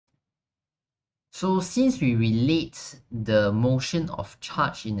So since we relate the motion of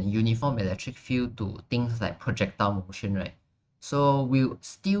charge in a uniform electric field to things like projectile motion, right? So we'll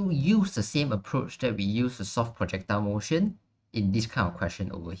still use the same approach that we use to solve projectile motion in this kind of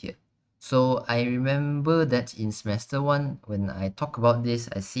question over here. So I remember that in semester 1, when I talk about this,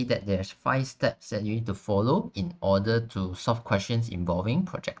 I see that there's 5 steps that you need to follow in order to solve questions involving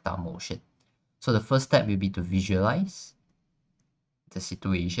projectile motion. So the first step will be to visualize the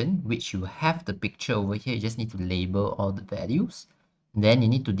situation, which you have the picture over here. You just need to label all the values. Then you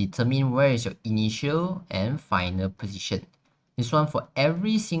need to determine where is your initial and final position. This one, for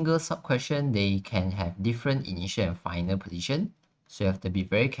every single sub question, they can have different initial and final position. So you have to be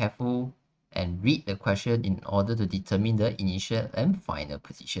very careful and read the question in order to determine the initial and final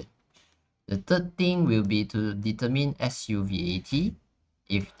position. The third thing will be to determine SUVAT.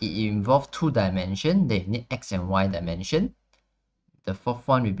 If it involves 2 dimensions, they need X and Y dimension. The fourth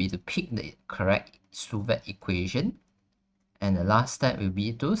one will be to pick the correct SUVAT equation. And the last step will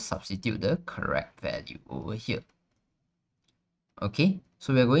be to substitute the correct value over here. Okay,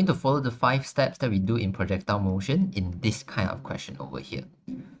 so we're going to follow the 5 steps that we do in projectile motion in this kind of question over here.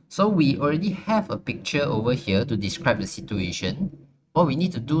 So we already have a picture over here to describe the situation. What we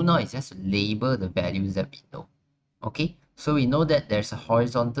need to do now is just label the values that we know. Okay, so we know that there's a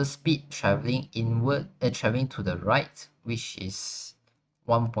horizontal speed traveling inward, traveling to the right, which is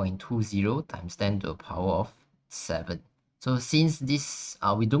 1.20 times 10 to the power of 7. So since this,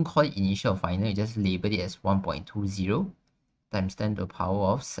 we don't call it initial or final, we just label it as 1.20 times 10 to the power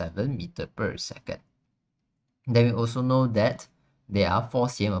of 7 meter per second. Then we also know that they are 4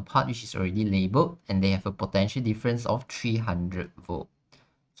 cm apart, which is already labeled, and they have a potential difference of 300 volt.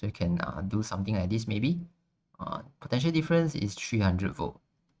 So you can do something like this maybe. Potential difference is 300 volt.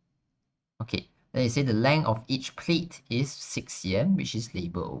 Okay, then you say the length of each plate is 6 cm, which is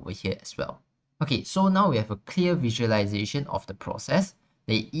labeled over here as well. Okay, so now we have a clear visualization of the process.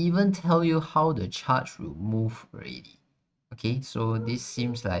 They even tell you how the charge will move already. Okay, so this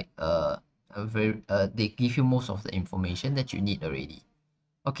seems like they give you most of the information that you need already.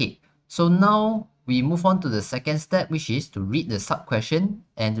 Okay, so now we move on to the second step, which is to read the sub-question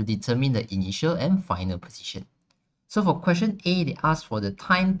and to determine the initial and final position. So for question A, they ask for the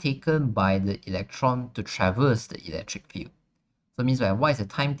time taken by the electron to traverse the electric field. So it means like, what is the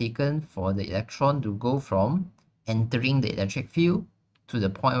time taken for the electron to go from entering the electric field to the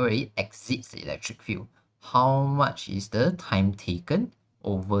point where it exits the electric field? How much is the time taken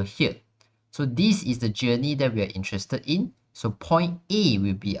over here? So this is the journey that we are interested in. So point A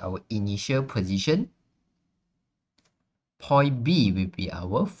will be our initial position. Point B will be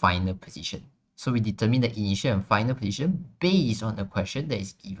our final position. So we determine the initial and final position based on the question that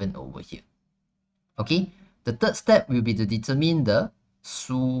is given over here. Okay, the third step will be to determine the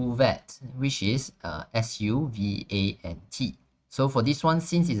SUVAT, which is SUVAT. So for this one,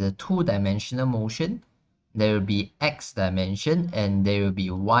 since it's a 2-dimensional motion, there will be X dimension and there will be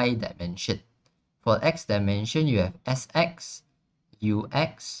Y dimension. For X dimension, you have SX,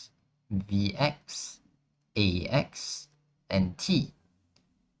 UX, VX, AX, and T.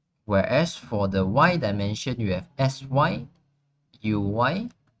 Whereas for the Y dimension, you have SY, UY,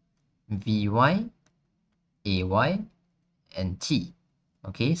 VY, AY, and T.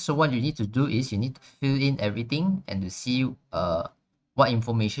 Okay, so what you need to do is you need to fill in everything and to see what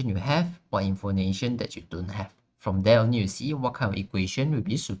information you have, what information that you don't have. From there only you see what kind of equation will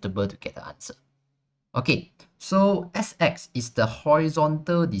be suitable to get the answer. Okay, so Sx is the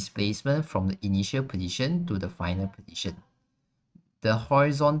horizontal displacement from the initial position to the final position. The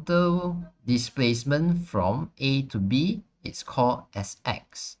horizontal displacement from A to B is called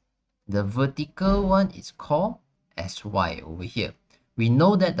Sx. The vertical one is called Sy over here. We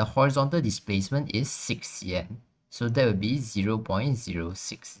know that the horizontal displacement is 6 cm. So that will be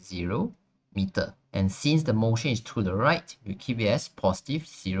 0.060 meter. And since the motion is to the right, we keep it as positive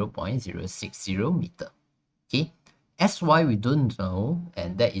 0.060 meter. Okay. Sy we don't know,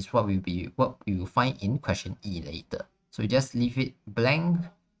 and that is what we will find in question E later. So you just leave it blank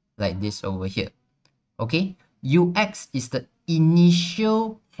like this over here. Okay, Ux is the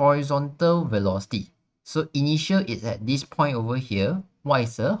initial horizontal velocity. So initial is at this point over here. What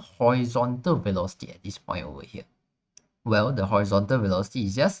is the horizontal velocity at this point over here? Well, the horizontal velocity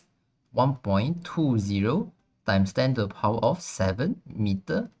is just 1.20 times 10 to the power of 7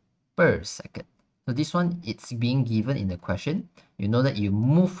 meter per second. So this one, it's being given in the question. You know that you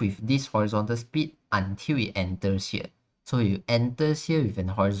move with this horizontal speed until it enters here. So you enters here with an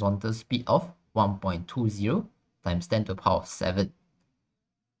horizontal speed of 1.20 times 10 to the power of 7.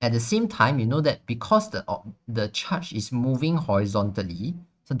 At the same time, you know that because the charge is moving horizontally,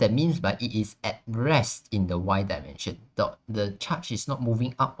 So that means but it is at rest in the y dimension. The charge is not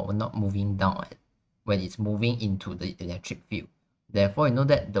moving up or not moving down when it's moving into the electric field. Therefore, you know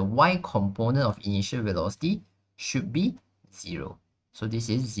that the y component of initial velocity should be 0. So this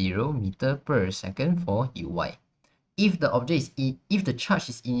is 0 meter per second for uy. If the charge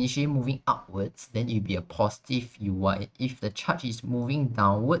is initially moving upwards, then it will be a positive uy. If the charge is moving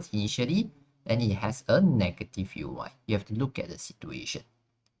downwards initially, then it has a negative uy. You have to look at the situation.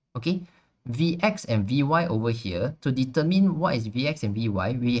 Okay, Vx and Vy over here. To determine what is Vx and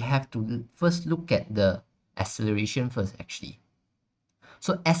Vy, we have to first look at the acceleration first actually.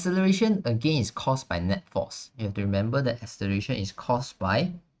 So acceleration again is caused by net force. You have to remember that acceleration is caused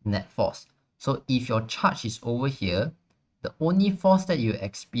by net force. So if your charge is over here, the only force that you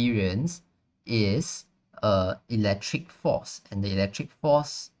experience is electric force, and the electric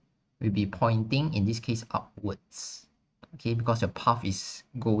force will be pointing, in this case, upwards. Okay, because your path is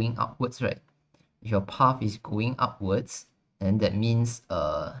going upwards, right? If your path is going upwards, then that means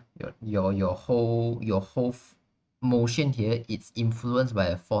your whole motion here is influenced by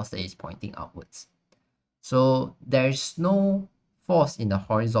a force that is pointing upwards. So there is no force in the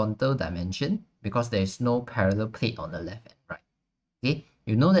horizontal dimension because there is no parallel plate on the left and right. Okay,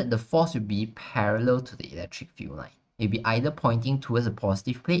 you know that the force will be parallel to the electric field line. It will be either pointing towards a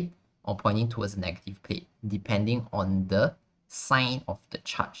positive plate or pointing towards a negative plate, depending on the sign of the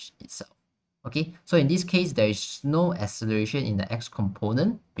charge itself. Okay, so in this case, there is no acceleration in the x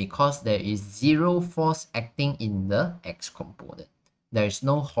component because there is 0 force acting in the x component. There is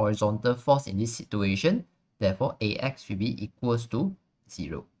no horizontal force in this situation, therefore ax will be equals to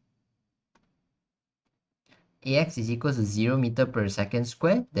 0. Ax is equal to 0 meter per second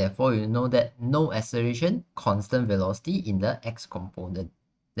squared, therefore you know that no acceleration, constant velocity in the x component.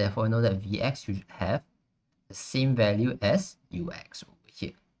 Therefore you know that Vx should have the same value as Ux over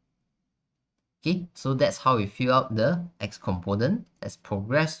here. Okay, so that's how we fill out the x component. Let's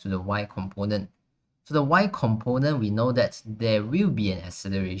progress to the y component. So the y component, we know that there will be an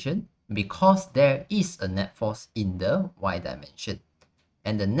acceleration because there is a net force in the y dimension.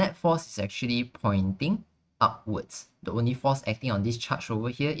 And the net force is actually pointing upwards. The only force acting on this charge over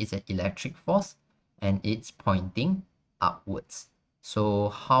here is an electric force, and it's pointing upwards. So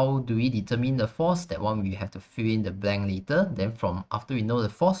how do we determine the force? That one we have to fill in the blank later. Then from after we know the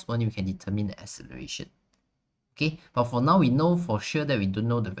force, only we can determine the acceleration. Okay, but for now we know for sure that we don't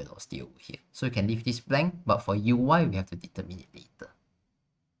know the velocity over here. So we can leave this blank, but for uy we have to determine it later.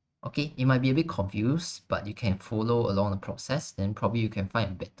 Okay, it might be a bit confused, but you can follow along the process, then probably you can find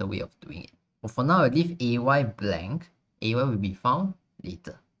a better way of doing it. But for now, I leave AY blank. AY will be found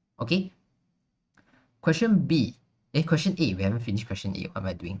later. Okay. Question B. Question A. We haven't finished question A. What am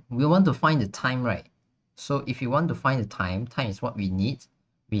I doing? We want to find the time, right? So if you want to find the time is what we need.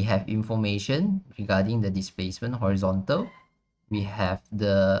 We have information regarding the displacement horizontal. We have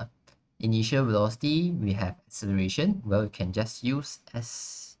the initial velocity. We have acceleration. Well, we can just use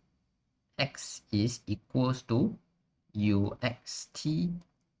as x is equals to uxt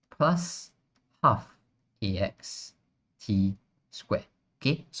plus half ax t squared.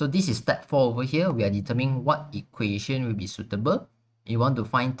 Okay, so this is step 4 over here. We are determining what equation will be suitable. You want to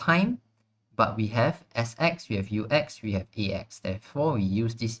find time, but we have sx, we have ux, we have ax. Therefore, we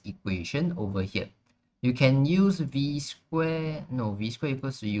use this equation over here. You can use v square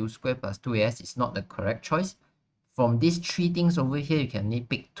equals to u square plus 2as. It's not the correct choice. From these 3 things over here, you can only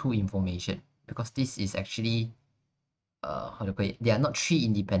pick 2 information because this is actually how to put it? They are not 3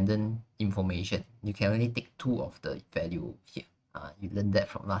 independent information. You can only take 2 of the value here. You learned that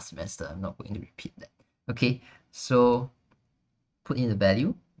from last semester. I'm not going to repeat that. Okay, so put in the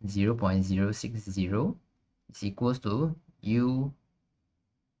value 0.060 is equals to u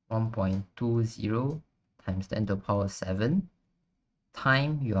 1.20 times 10 to the power 7.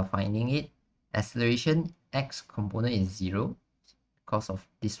 Time, you are finding it. Acceleration, x component is 0 because of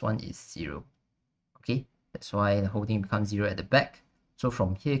this one is 0. Okay, that's why the whole thing becomes 0 at the back. So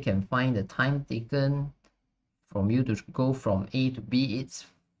from here you can find the time taken from you to go from A to B. It's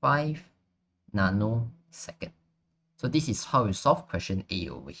 5 nanoseconds. So this is how you solve question A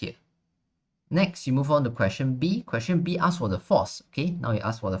over here. Next, you move on to question B. Question B asks for the force. Okay, now you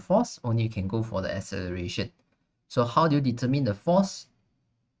ask for the force, only you can go for the acceleration. So how do you determine the force?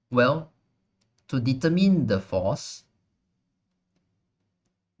 Well, to determine the force,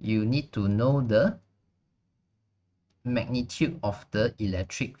 you need to know the magnitude of the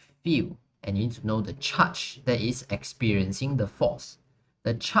electric field, and you need to know the charge that is experiencing the force.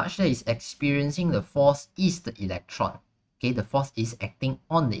 The charge that is experiencing the force is the electron. Okay, the force is acting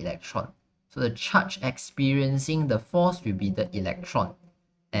on the electron. So the charge experiencing the force will be the electron.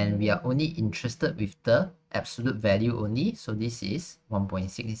 and we are only interested with the absolute value only. So this is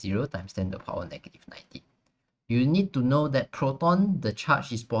 1.60 times 10 to the power negative 19. You need to know that proton, the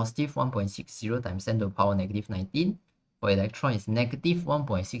charge is positive 1.60 times 10 to the power negative 19. For electron, it's negative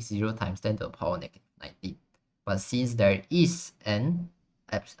 1.60 times 10 to the power negative 19. But since there is an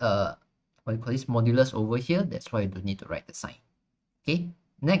what you call this modulus over here, that's why you don't need to write the sign. Okay,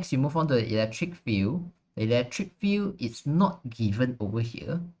 next you move on to the electric field. The electric field is not given over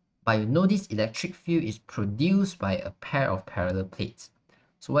here, but you know this electric field is produced by a pair of parallel plates.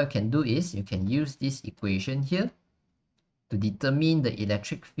 So what you can do is you can use this equation here to determine the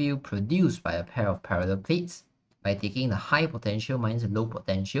electric field produced by a pair of parallel plates by taking the high potential minus the low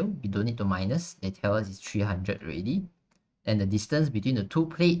potential. You don't need to minus, they tell us it's 300 already. And the distance between the two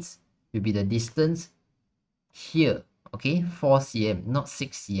plates will be the distance here, okay, 4 cm, not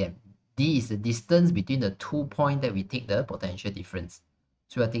 6 cm. D is the distance between the 2 points that we take the potential difference.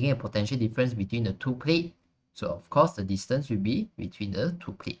 So we are taking a potential difference between the two plates. So of course the distance will be between the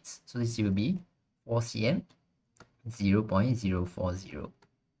two plates. So this will be 4 cm, 0.040.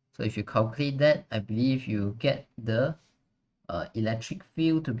 So if you calculate that, I believe you get the electric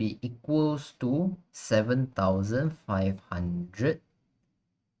field to be equals to 7,500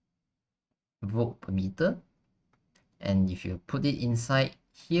 volt per meter. And if you put it inside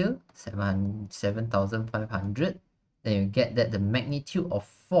here, 7,500, then you get that the magnitude of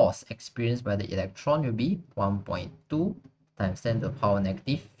force experienced by the electron will be 1.2 times 10 to the power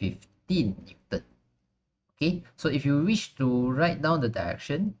negative 15 Newton. Okay, so if you wish to write down the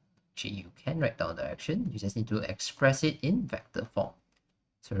direction, actually you can write down the direction, you just need to express it in vector form.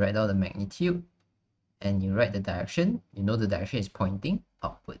 So write down the magnitude and you write the direction, you know the direction is pointing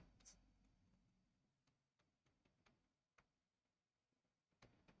upward.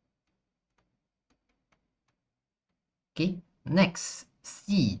 Okay, next,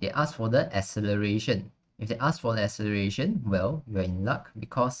 C, they ask for the acceleration. If they ask for the acceleration, well, you're in luck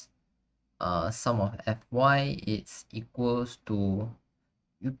because sum of Fy is equals to,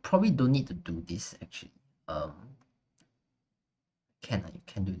 you probably don't need to do this actually. You can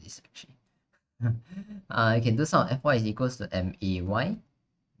do this actually. You can do sum of Fy is equals to MAY.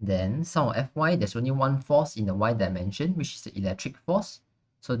 Then sum of Fy, there's only one force in the y dimension, which is the electric force.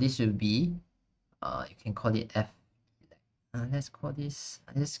 So this will be, you can call it F. Let's call this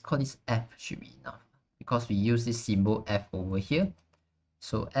F should be enough because we use this symbol F over here.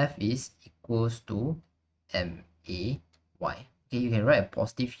 So F is equals to MAY. Okay, you can write a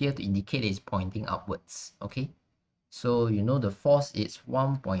positive here to indicate it's pointing upwards. Okay, so you know the force is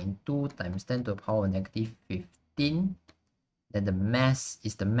 1.2 times 10 to the power negative 15. Then the mass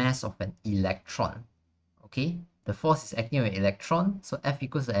is the mass of an electron. Okay, the force is acting on an electron, so F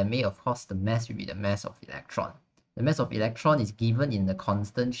equals to MA. Of course, the mass will be the mass of electron. The mass of electron is given in the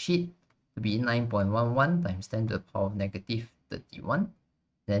constant sheet to be 9.11 times 10 to the power of negative 31.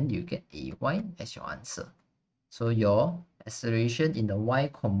 Then you get AY as your answer. So your acceleration in the Y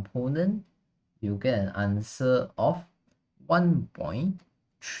component, you get an answer of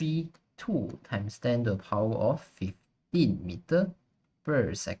 1.32 times 10 to the power of 15 meter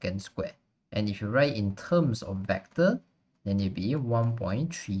per second square. And if you write in terms of vector, then it'll be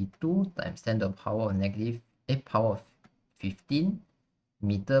 1.32 times 10 to the power of power of 15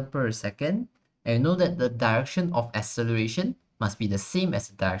 meter per second. And you know that the direction of acceleration must be the same as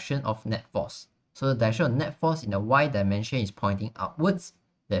the direction of net force. So the direction of net force in the y dimension is pointing upwards.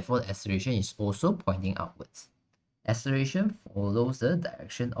 Therefore, the acceleration is also pointing upwards. Acceleration follows the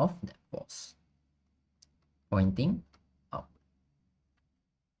direction of net force, pointing up.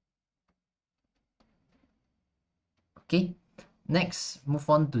 Okay, next, move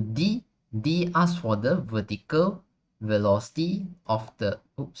on to D. D asks for the vertical velocity of the,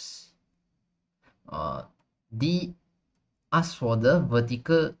 D asks for the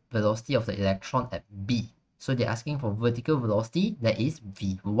vertical velocity of the electron at B. So they're asking for vertical velocity, that is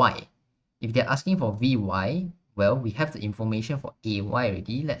Vy. If they're asking for Vy, well, we have the information for Ay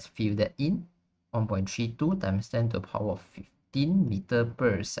already. Let's fill that in. 1.32 times 10 to the power of 15 meter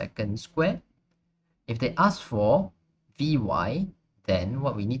per second square. If they ask for Vy, then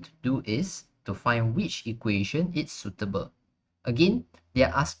what we need to do is to find which equation is suitable. Again, they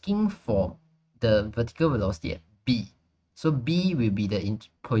are asking for the vertical velocity at B. So B will be the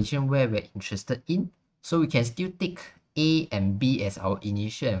position where we're interested in. So we can still take A and B as our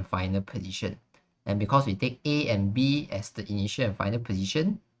initial and final position. And because we take A and B as the initial and final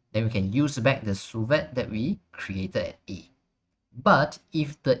position, then we can use back the suvet that we created at A. But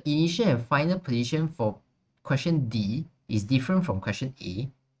if the initial and final position for question D is different from question A,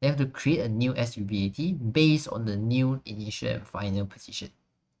 they have to create a new SUVAT based on the new initial and final position.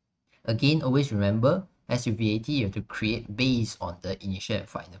 Again, always remember, SUVAT you have to create based on the initial and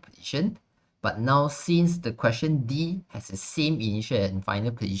final position. But now since the question D has the same initial and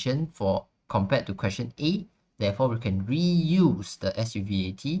final position for compared to question A, therefore we can reuse the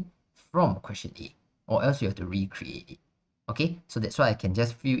SUVAT from question A, or else you have to recreate it. Okay, so that's why I can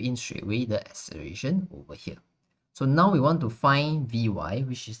just fill in straight away the acceleration over here. So now we want to find Vy,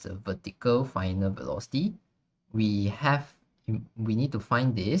 which is the vertical final velocity. We need to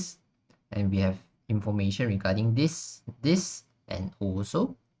find this, and we have information regarding this, and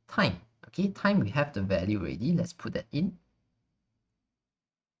also time. Okay, time we have the value already. Let's put that in.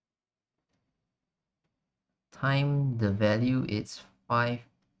 Time, the value is 5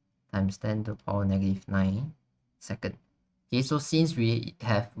 times 10 to the power negative 9 seconds. Okay, so since we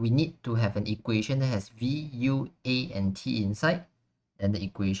need to have an equation that has v, u, a, and t inside, then the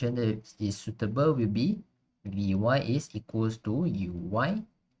equation that is suitable will be Vy is equals to Uy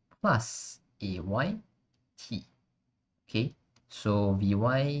plus Ay t. Okay, so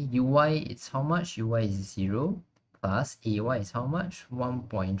Vy, Uy it's how much? Uy is 0 plus Ay is how much?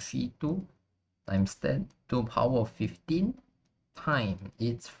 1.32 times 10 to the power of 15 time.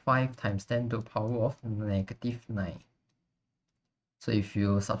 It's 5 times 10 to the power of negative 9. So if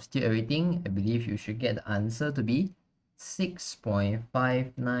you substitute everything, I believe you should get the answer to be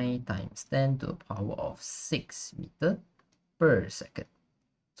 6.59 times 10 to the power of 6 meter per second.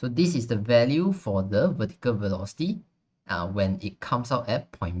 So this is the value for the vertical velocity when it comes out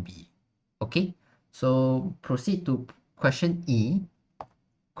at point B. Okay, so proceed to question E.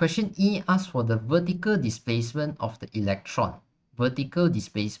 Question E asks for the vertical displacement of the electron. Vertical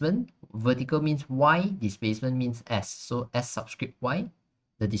displacement, vertical means y, displacement means s. So s subscript y,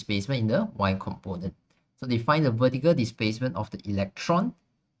 the displacement in the y component. So define the vertical displacement of the electron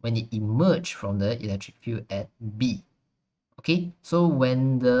when it emerged from the electric field at B. Okay, so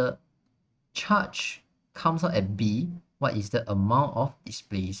when the charge comes out at B, what is the amount of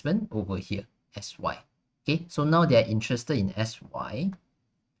displacement over here, Sy? Okay, so now they are interested in Sy.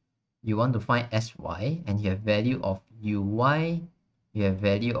 You want to find Sy, and you have value of Uy, you have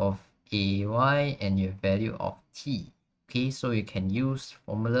value of Ay, and you have value of T. Okay, so you can use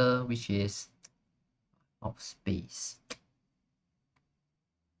formula which is of space.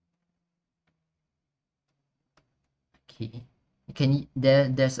 Okay,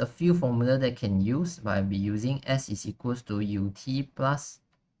 there's a few formula that can use, but I'll be using S is equals to UT plus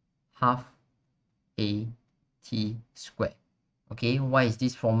half AT squared. Okay, why is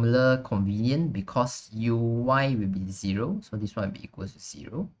this formula convenient? Because Uy will be 0, so this one will be equals to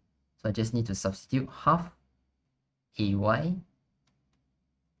 0. So I just need to substitute half Ay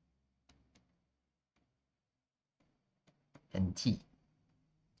and T.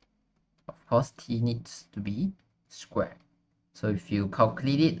 Of course, T needs to be squared. So if you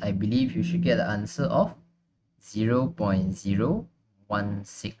calculate it, I believe you should get the answer of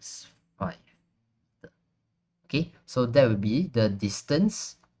 0.0165. Okay, so that will be the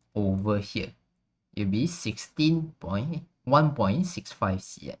distance over here. It will be 1.65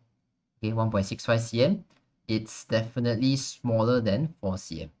 cm. Okay, 1.65 cm. It's definitely smaller than 4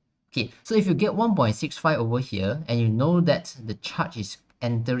 cm. Okay, so if you get 1.65 over here, and you know that the charge is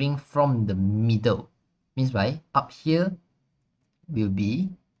entering from the middle, means by up here will be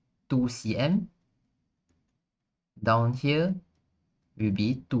 2 cm, down here will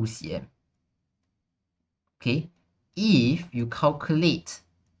be 2 cm. Okay, if you calculate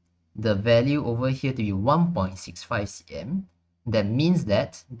the value over here to be 1.65 cm, that means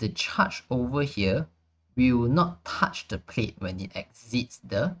that the charge over here will not touch the plate when it exits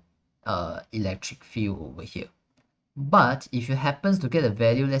the electric field over here. But if you happen to get a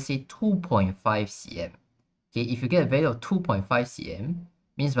value, let's say 2.5 cm, okay, if you get a value of 2.5 cm,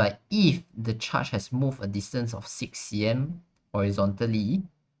 means by if the charge has moved a distance of 6 cm horizontally,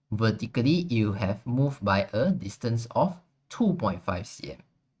 vertically you have moved by a distance of 2.5 cm.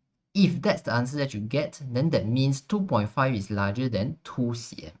 If that's the answer that you get, then that means 2.5 is larger than 2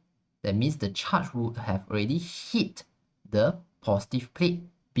 cm. That means the charge would have already hit the positive plate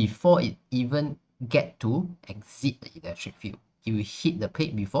before it even get to exit the electric field. It will hit the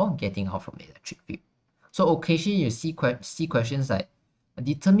plate before getting out from the electric field. So occasionally you see questions like,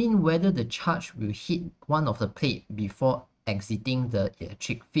 determine whether the charge will hit one of the plate before exiting the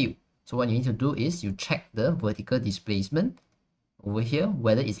electric field. So what you need to do is you check the vertical displacement over here,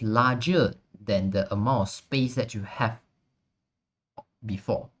 whether it's larger than the amount of space that you have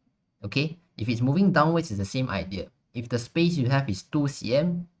before. Okay, if it's moving downwards, it's the same idea. If the space you have is 2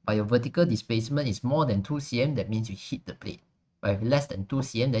 cm, but your vertical displacement is more than 2 cm, that means you hit the plate. But if less than 2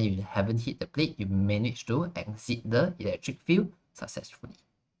 cm, then you haven't hit the plate, you managed to exit the electric field successfully.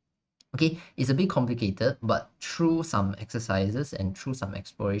 Okay, it's a bit complicated, but through some exercises and through some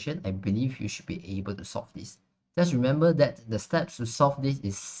exploration, I believe you should be able to solve this. Just remember that the steps to solve this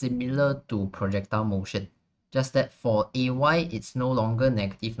is similar to projectile motion. Just that for AY, it's no longer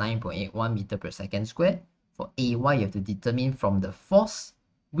negative 9.81 meter per second squared. For AY, you have to determine from the force,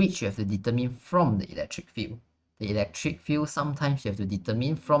 which you have to determine from the electric field. The electric field, sometimes you have to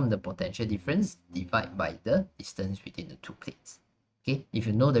determine from the potential difference divided by the distance between the two plates. Okay, if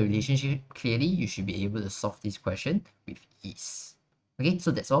you know the relationship clearly, you should be able to solve this question with ease. Okay,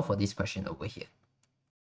 so that's all for this question over here.